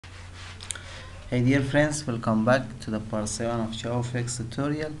Hey dear friends, welcome back to the part 7 of JavaFX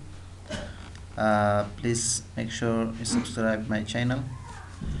tutorial. Please make sure you subscribe my channel.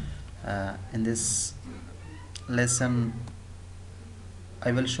 In this lesson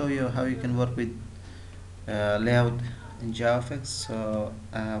I will show you how you can work with layout in JavaFX. So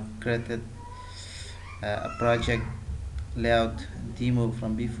I have created a project layout demo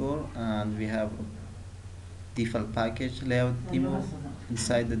from before, and we have a default package layout demo.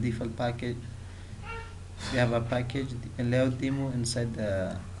 Inside the default package we have a package layout demo. Inside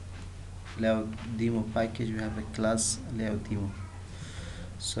the layout demo package we have a class layout demo.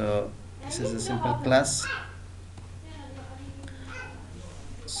 So this is a simple class.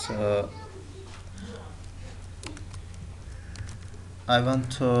 So I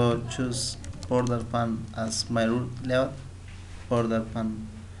want to choose borderpane as my root layout. Borderpane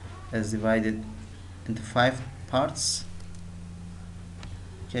is divided into 5 parts.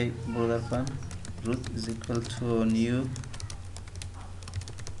 Okay, borderpane root is equal to new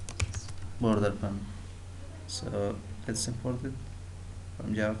borderpane. So let's import it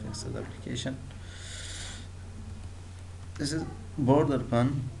from JavaFX to the application. This is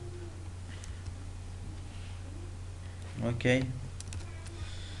borderpane. Okay,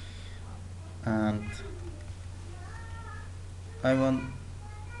 and I want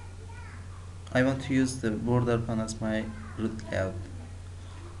to use the borderpane as my root layout.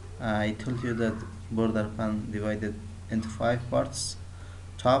 I told you that borderpane divided into 5 parts: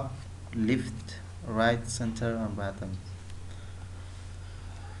 top, left, right, center, and bottom.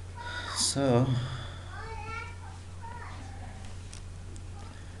 So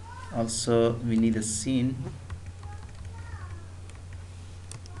also we need a scene.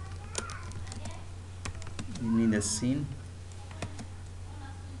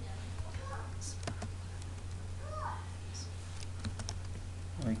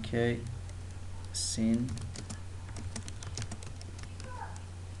 Okay, scene.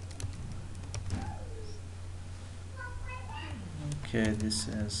 Okay, this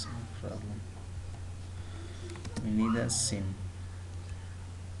is no problem. We need a scene.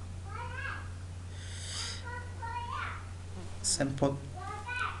 Put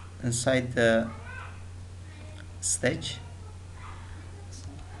inside the stage,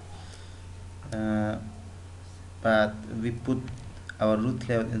 but we put our root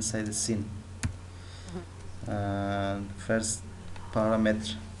layout inside the scene. First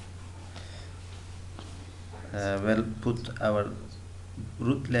parameter we'll put our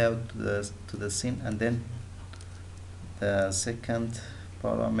root layout to the scene, and then the second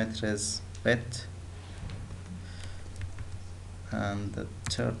parameter is width, and the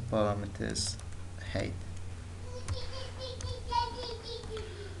third parameter is height.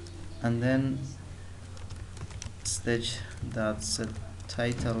 And then stage dot set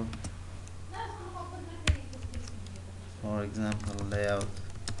title, for example layout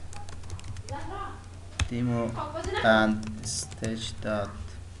demo, and stage dot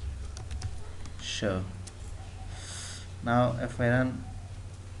show. Now if I run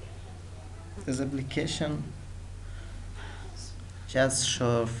this application, just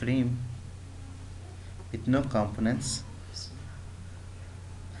show a frame with no components,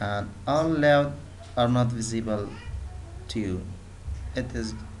 and all layout are not visible to you. It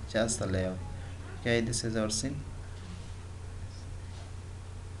is just a layout. Okay, this is our scene.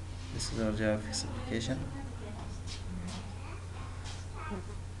 This is our JavaFX application.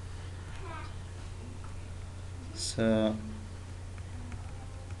 So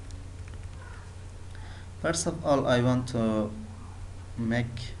first of all, I want to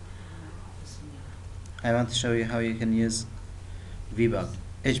show you how you can use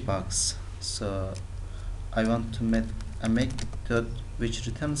hbox. So I want to make a method which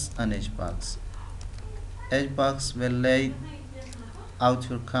returns an hbox. Hbox will lay out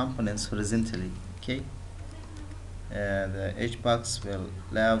your components horizontally. Okay, the hbox will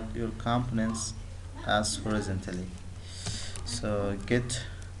lay out your components as horizontally. So get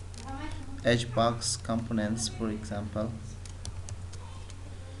hbox components, for example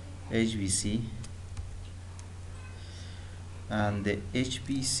HBC, and the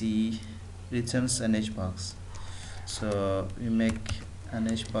HBC returns an hbox. So we make an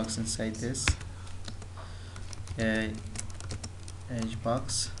hbox inside this. Okay,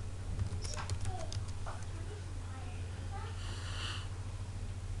 hbox,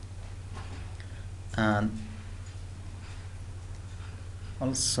 and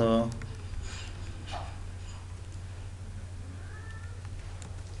also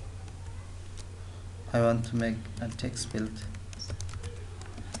I want to make a text field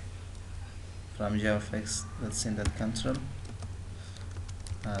from JavaFX. Let's send that control.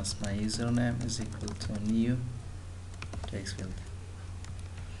 as my username is equal to new text field.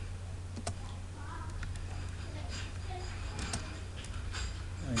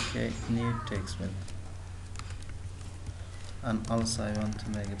 Okay, new text field. And also I want to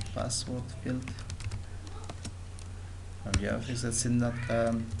make a password field from JavaFX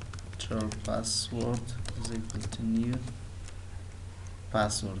control password is equal to new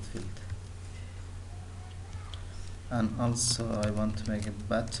password field. And also I want to make a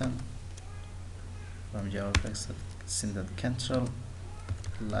button from JavaFX control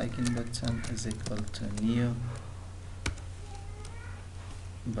liking button is equal to new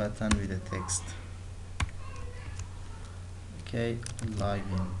button with a text. Okay,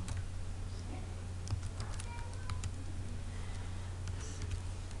 login.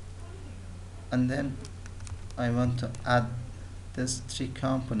 And then I want to add this 3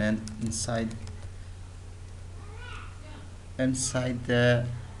 component inside the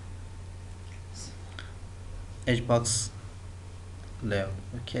hbox layout.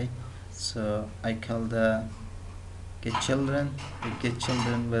 Okay, so I call the getChildren. The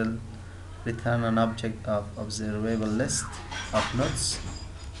getChildren will return an object of observable list of nodes.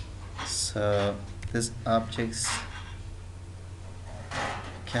 So this objects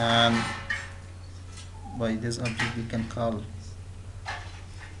can, by this object we can call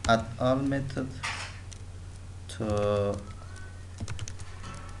add all method to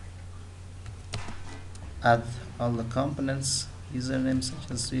add all the components, username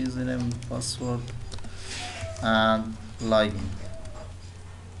such as username, password, and login.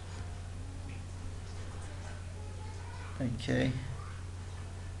 Okay,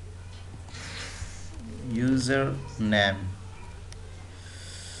 username.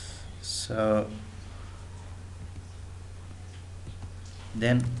 So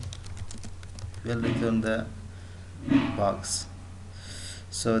then we'll return the box.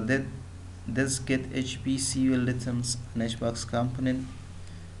 So that this get HBC will return an hbox component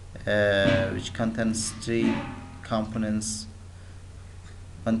which contains 3 components,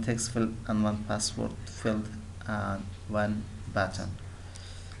 1 text field and 1 password field and 1 button.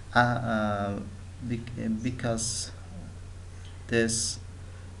 Because this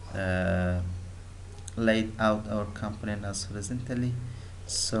laid out our component as horizontally,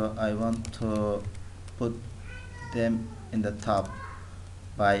 so I want to put them in the top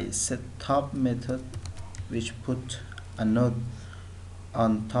by set top method, which put a node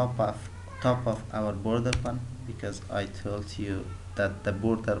on top of our border pane, because I told you that the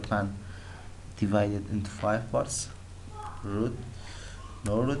border pane divided into 5 parts: root,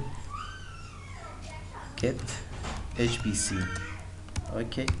 no root, get, HBC.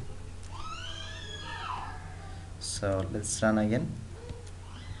 Okay, so let's run again.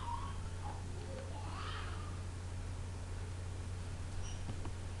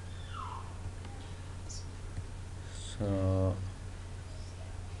 So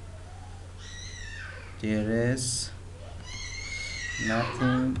there is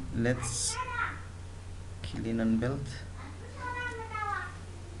nothing. Let's clean and build.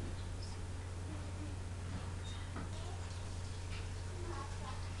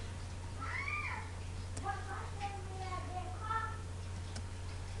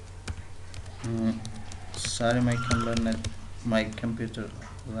 Sorry, my computer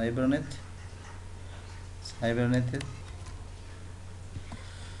hibernated.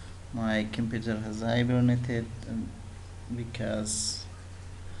 My computer has hibernated because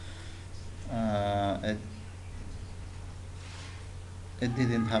it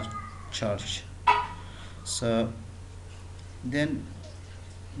didn't have charge. So then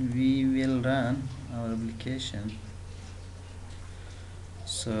we will run our application.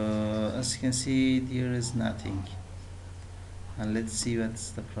 So as you can see, there is nothing, and let's see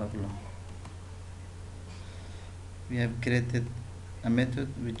what's the problem. We have created a method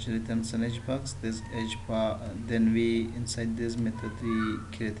which returns an hbox. This hbox, then we inside this method we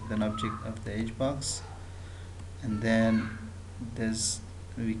created an object of the hbox, and then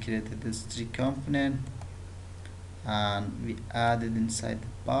we created this 3 component, and we added inside the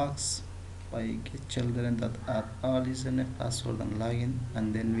box by getChildren that add all username, password, and login,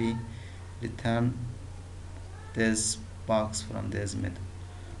 and then we return this box from this method.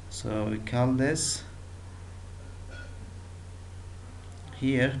 So we call this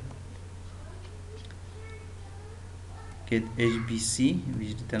here get HBC,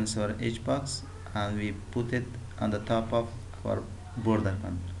 which returns our hbox, and we put it on the top of our border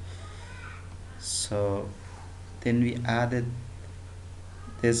pane. So then we added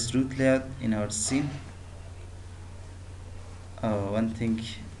this root layout in our scene. One thing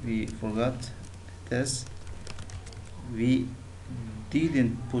we forgot, this we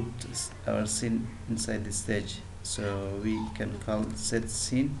didn't put our scene inside the stage, so we can call set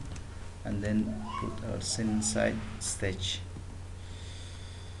scene and then put our scene inside stage.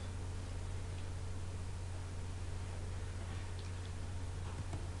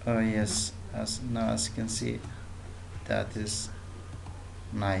 Oh yes, as you can see, that is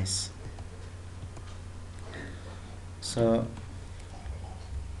nice. So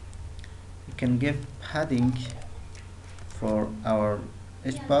we can give padding for our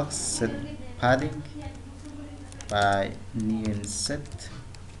hbox. Set padding by new inset,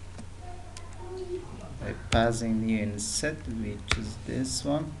 by passing new inset, which is this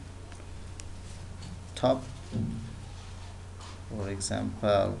one, top, for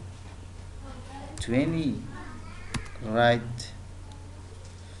example 20, right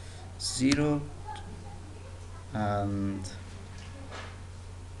 0, and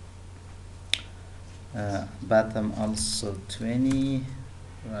bottom also 20,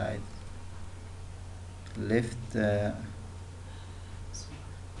 right left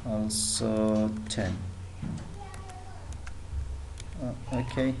also 10.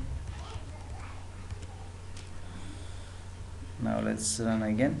 Okay, now let's run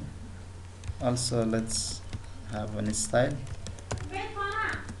again. Also let's have an style.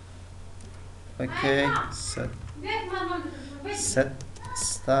 Okay, set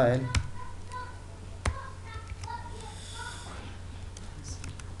style.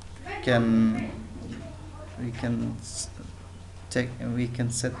 We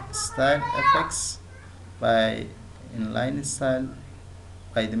can set style effects by inline style,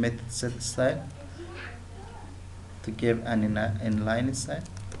 by the method set style, to give an inline style.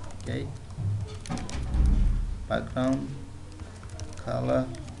 Okay, background color,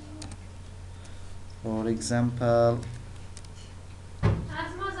 for example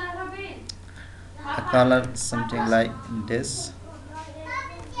a color something like this.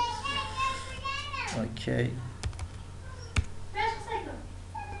 Okay,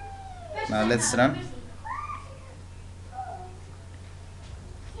 now let's run.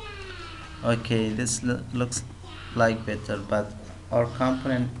 Okay, this looks like better, but our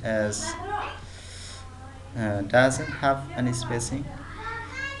component doesn't have any spacing,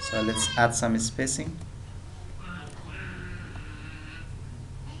 so let's add some spacing.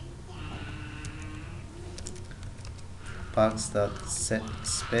 Box dot set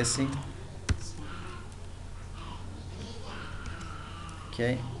spacing.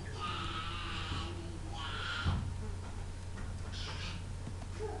 Okay,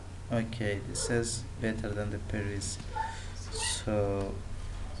 okay, this is better than the previous, so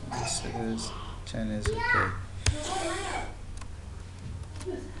this is 10 is okay.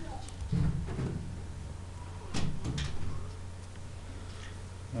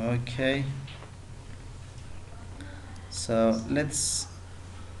 Okay, so let's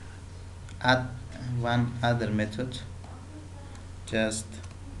add one other method. Just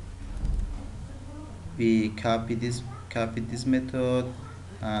we copy this method,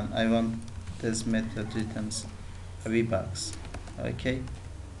 and I want this method returns a vbox. Okay,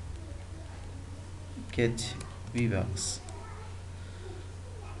 get vbox.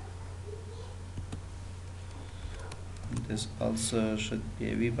 This also should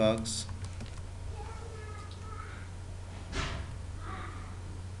be a vbox.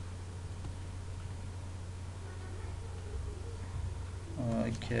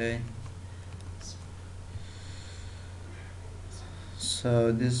 Okay,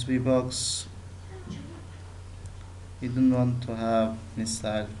 so this vbox, we don't want to have any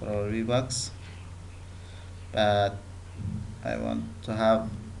style for our vbox, but I want to have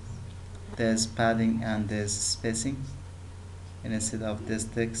this padding and this spacing. And instead of this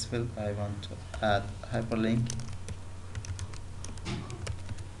text field, I want to add hyperlink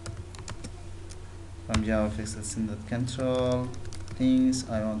from JavaFX control things.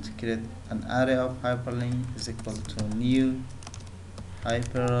 I want to create an array of hyperlink is equal to new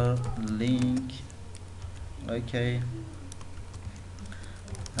hyperlink. Okay,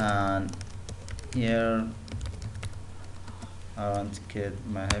 and here I want to create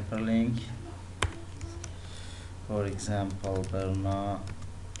my hyperlink, for example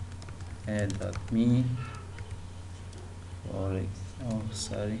me,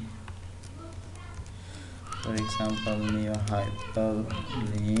 for example new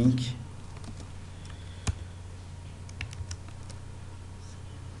hyperlink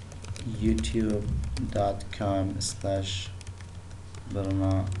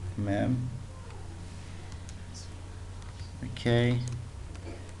youtube.com/mem. Okay,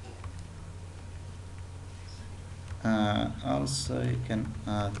 also you can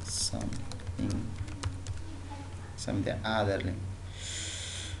add some the other link.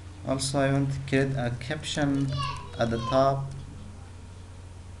 Also I want to create a caption at the top,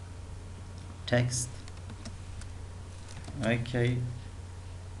 text. Okay,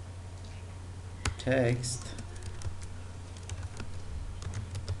 text,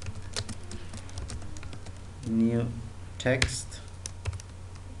 new text.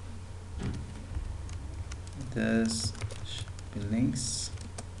 This should be links,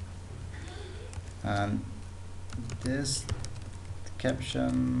 and this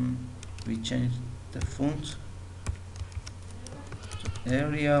caption we change the font to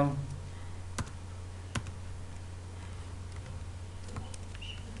Arial.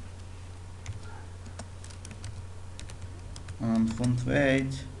 And font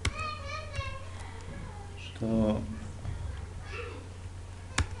weight to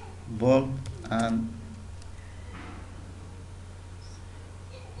bold, and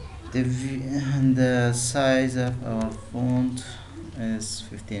the size of our font is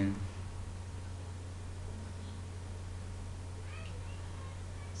 15.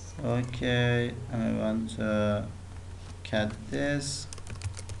 Okay, I want to cut this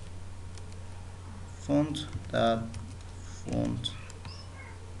font dot font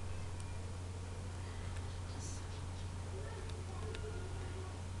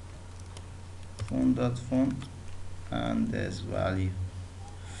font and this value.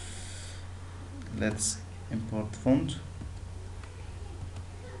 Let's import font.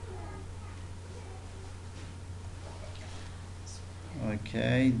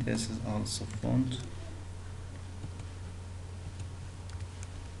 Okay, this is also font.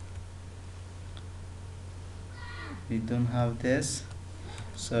 We don't have this,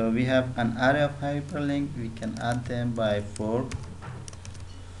 so we have an array of hyperlink. We can add them by for.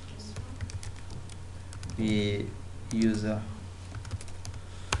 We use a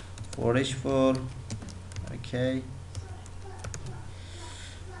for each for. Okay,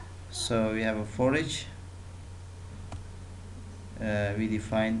 so we have a for each. We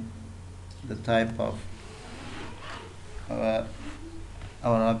define the type of our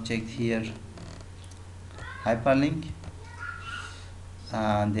object here, hyperlink,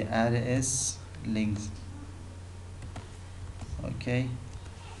 and the array is links. Okay,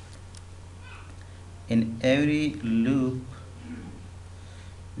 in every loop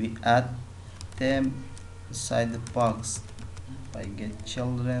we add them inside the box by get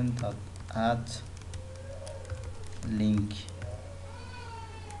children dot add link.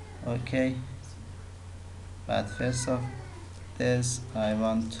 Okay, but first of this I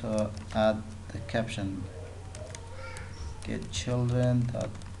want to add the caption. Get children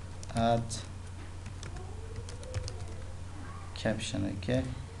dot add caption. Okay,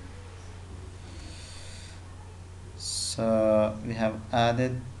 so we have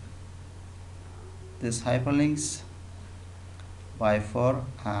added this hyperlinks by for,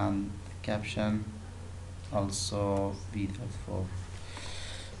 and the caption also v.for.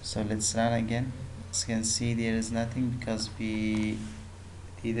 So let's run again. As you can see, there is nothing because we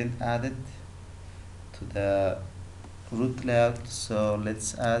didn't add it to the root layout. So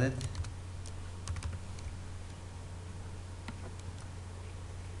let's add it.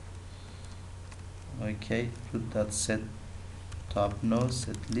 Okay, root.set top node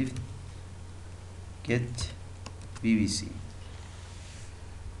set left get vbox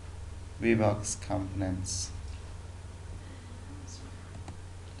components.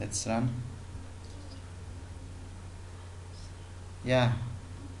 Let's run. Yeah,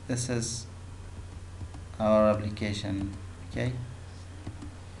 this is our application. Okay,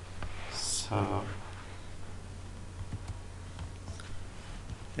 so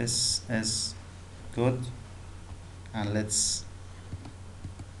this is good, and let's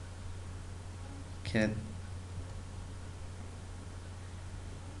get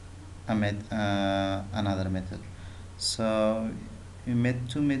another method. So we made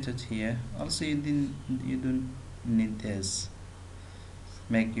two methods here. Also you don't need this.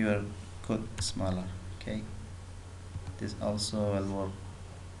 Make your code smaller. Okay, this also will work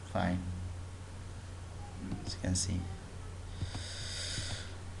fine, as you can see.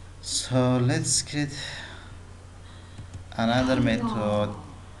 So let's create another method,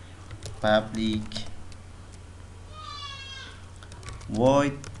 public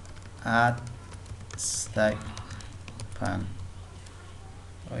void add stack pan.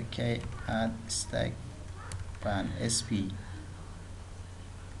 Okay, add stack pan sp.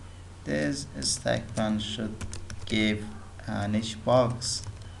 This stack pan should give an hbox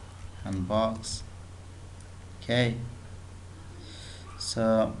and box. Okay,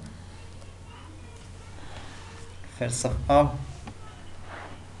 so first of all,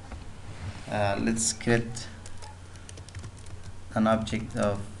 let's create an object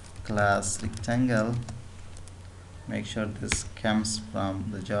of class rectangle. Make sure this comes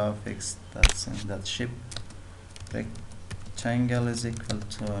from the JavaFX that's in that ship. Rectangle is equal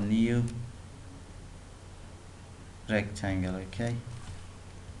to new rectangle. Okay,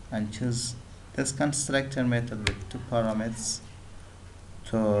 and choose this constructor method with two parameters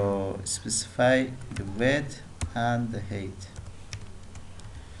to specify the width and the height.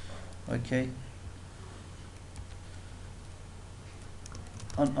 Okay,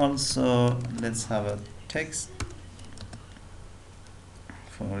 and also let's have a text.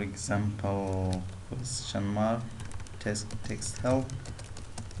 For example, question mark text help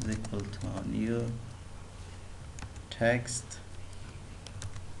is equal to new text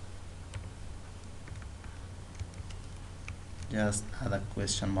just add a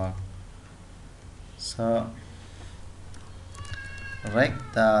question mark. So rect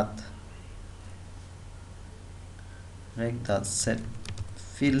dot set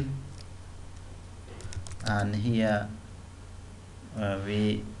fill, and here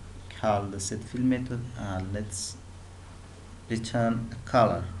we call the set fill method, and let's return a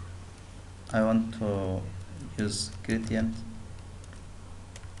color. I want to use gradient,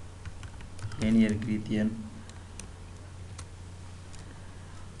 linear gradient.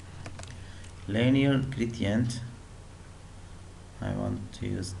 I want to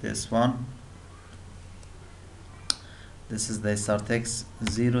use this one. This is the start x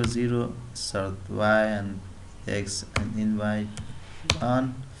 0 0, start y and x and in y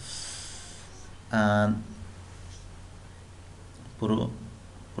 1, and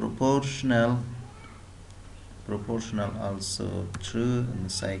proportional also true, and the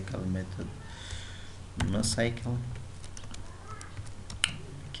cycle method no cycle.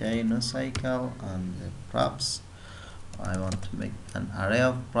 Okay, no cycle. And the props, I want to make an array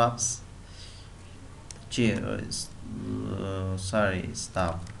of props. Sorry,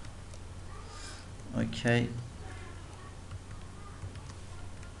 stop. Okay,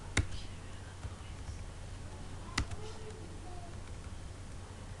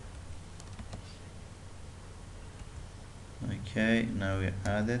 okay, now we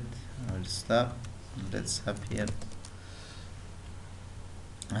add it. I will stop. Let's have here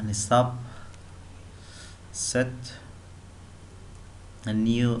and stop, set a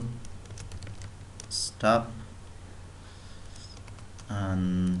new stop,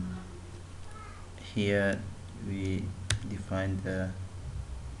 and here we define the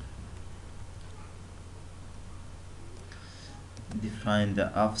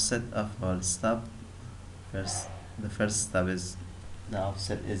offset of our stop. The first step is the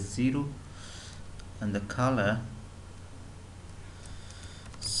offset is 0, and the color,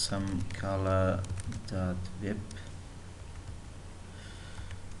 some color dot whip,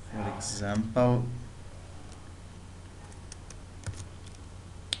 for example.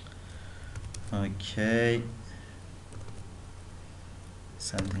 Okay,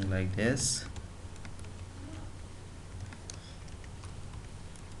 something like this.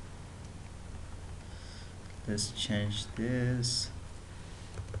 Let's change this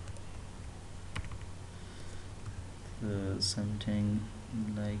to something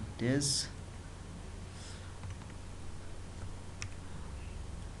like this.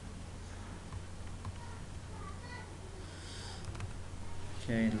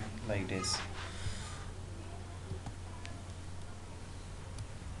 Okay, like this.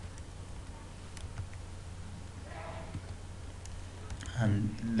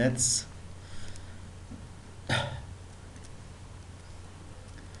 And let's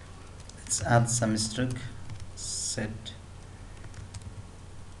add some stroke. Set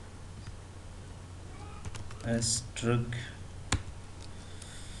a stroke,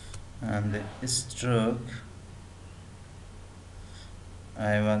 and the stroke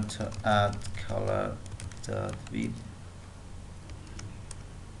I want to add color dot width,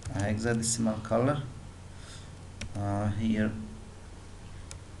 hexadecimal color. Here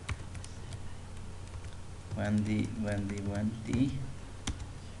 1D.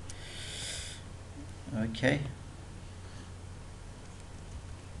 Okay,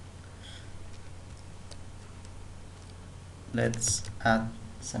 let's add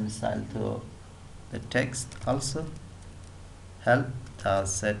some style to the text also. Help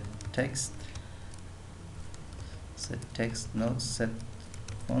set text, no, set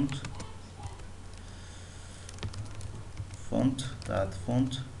font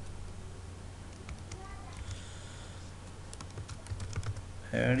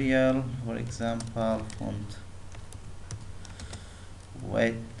Arial, for example, font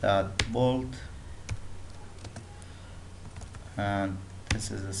weight bold, and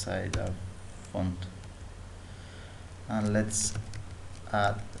this is the size of font. And let's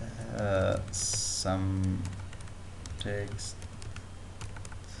add some text,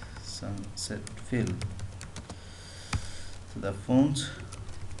 some set fill to the font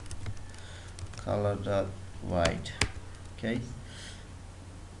color dot white. Okay,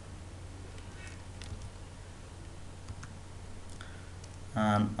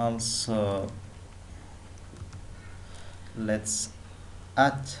 and also let's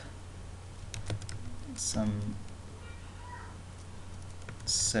add some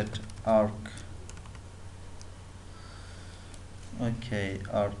set arc. Okay,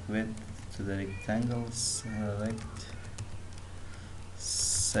 arc width to the rectangle, select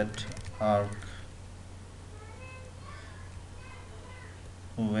set arc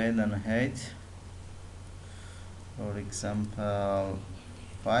width and height, for example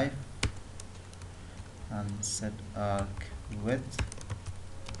 5, and set arc width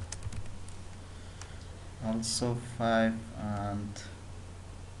also 5,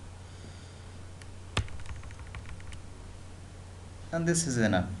 and this is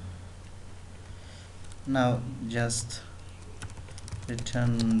enough. Now just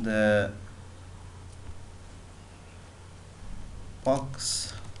return the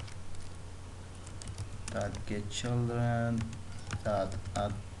box dot get children dot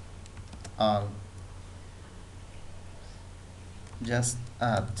add all. Just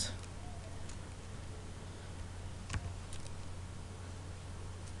add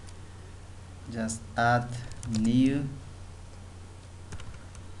new.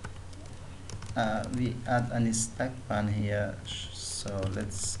 We add an stack pan here, so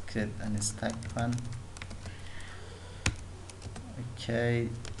let's create an stack pan. Okay,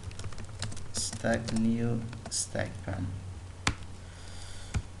 new stack pan.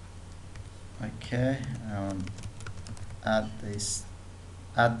 Okay, add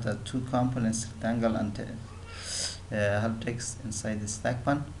the two components, rectangle and help text inside the stack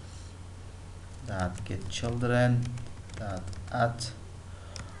pan. That get children that add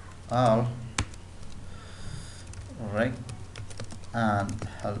all rect and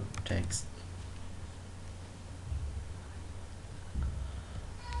help text.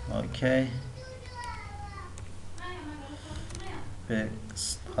 Okay,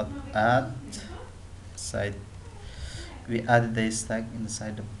 add side. We added the stack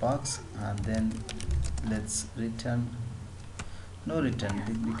inside the box, and then let's return. No return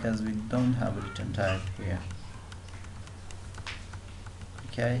because we don't have a return type here.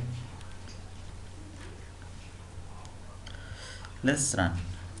 Okay, let's run.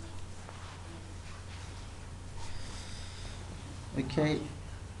 Okay,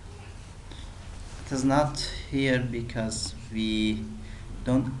 it is not here because we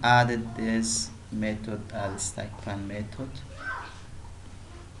don't added this method as stack pan method,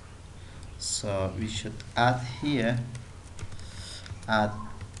 so we should add here, add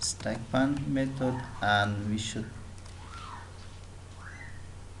stack pan method, and we should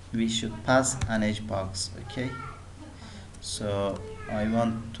pass an hbox. Okay, so I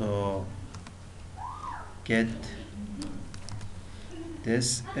want to get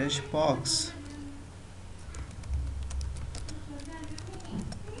this hbox,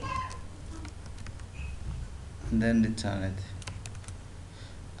 and then return it,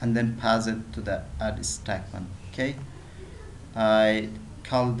 and then pass it to the add stack pan. Okay, I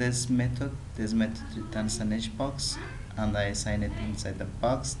call this method returns an hbox, and I assign it inside the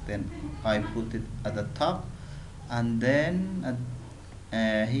box, then I put it at the top, and then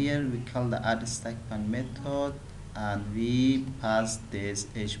here we call the add stack pan method, and we pass this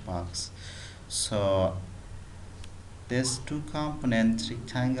hbox. So these two components,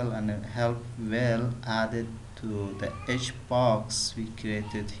 rectangle and help, well added to the hbox we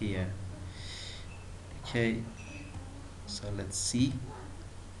created here. Okay, so let's see.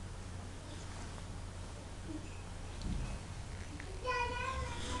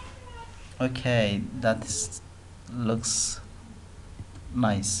 Okay, that looks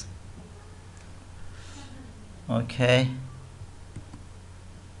nice. Okay,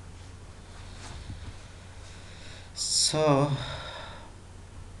 so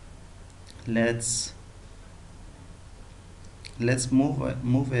let's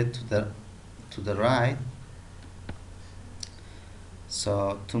move it to the right.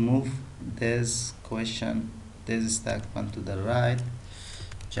 So to move this stack pan to the right,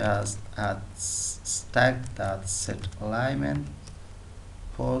 just add stack dot set alignment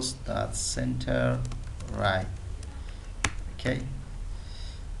post dot center right. Okay,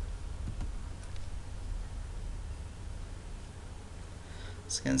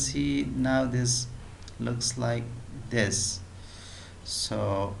 as you can see now this looks like this.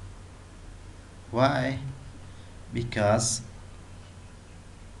 So why? Because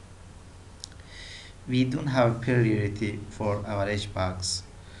we don't have priority for our hbox,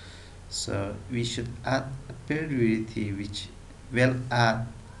 so we should add a priority which will add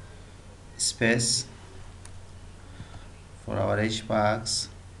space for our hbox.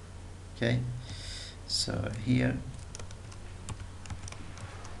 Okay, so here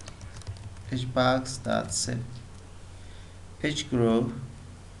hbox dot set hgroup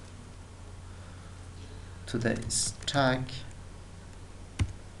to the stack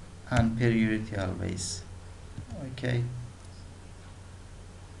and priority always. Okay,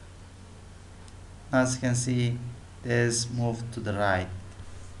 as you can see, there's move to the right.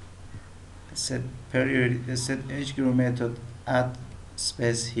 Set priority, set hgroup method add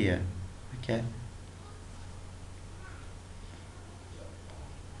space here. Okay,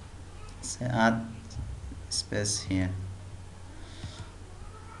 so add space here.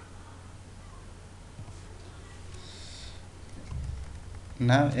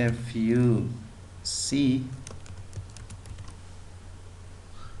 Now if you see,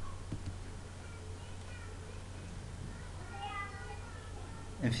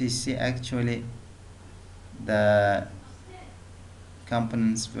 actually the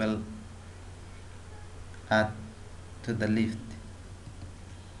components will add to the left,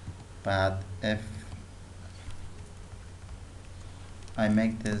 but if I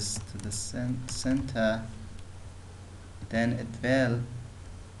make this to the center, then it will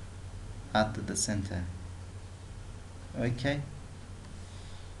add to the center. Okay,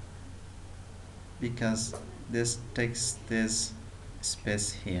 because this takes this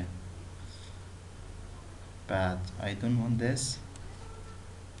space here, but I don't want this.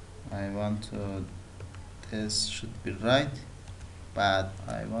 I want to, this should be right, but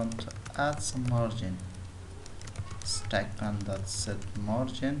I want to add some margin. Stack pan dot set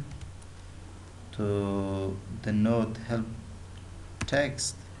margin to the node help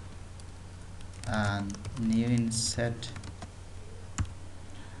text and new insert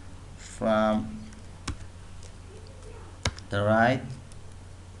from the right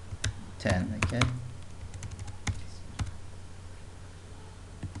 10. Okay,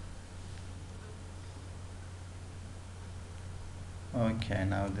 okay,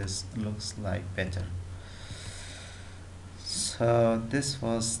 now this looks like better. So this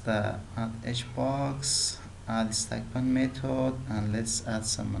was the add hbox, add stack pan method, and let's add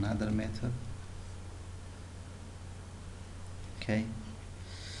some another method. Okay,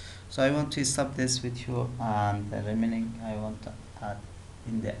 so I want to stop this with you, and the remaining I want to add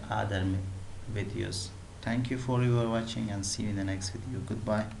in the other videos. Thank you for your watching, and see you in the next video.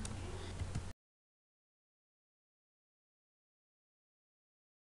 Goodbye.